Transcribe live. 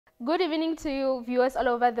Good evening to you, viewers all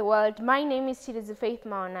over the world. My name is Chilidzi Faith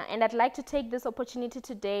Mauna, and I'd like to take this opportunity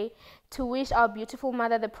today to wish our beautiful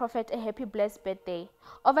mother, the Prophet, a happy, blessed birthday.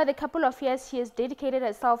 Over the couple of years, she has dedicated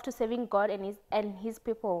herself to serving God and his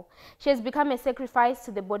people. She has become a sacrifice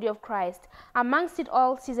to the body of Christ. Amongst it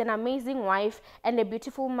all, she's an amazing wife and a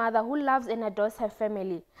beautiful mother who loves and adores her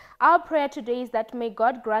family. Our prayer today is that may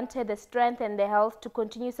God grant her the strength and the health to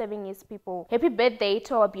continue serving his people. Happy birthday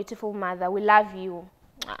to our beautiful mother. We love you.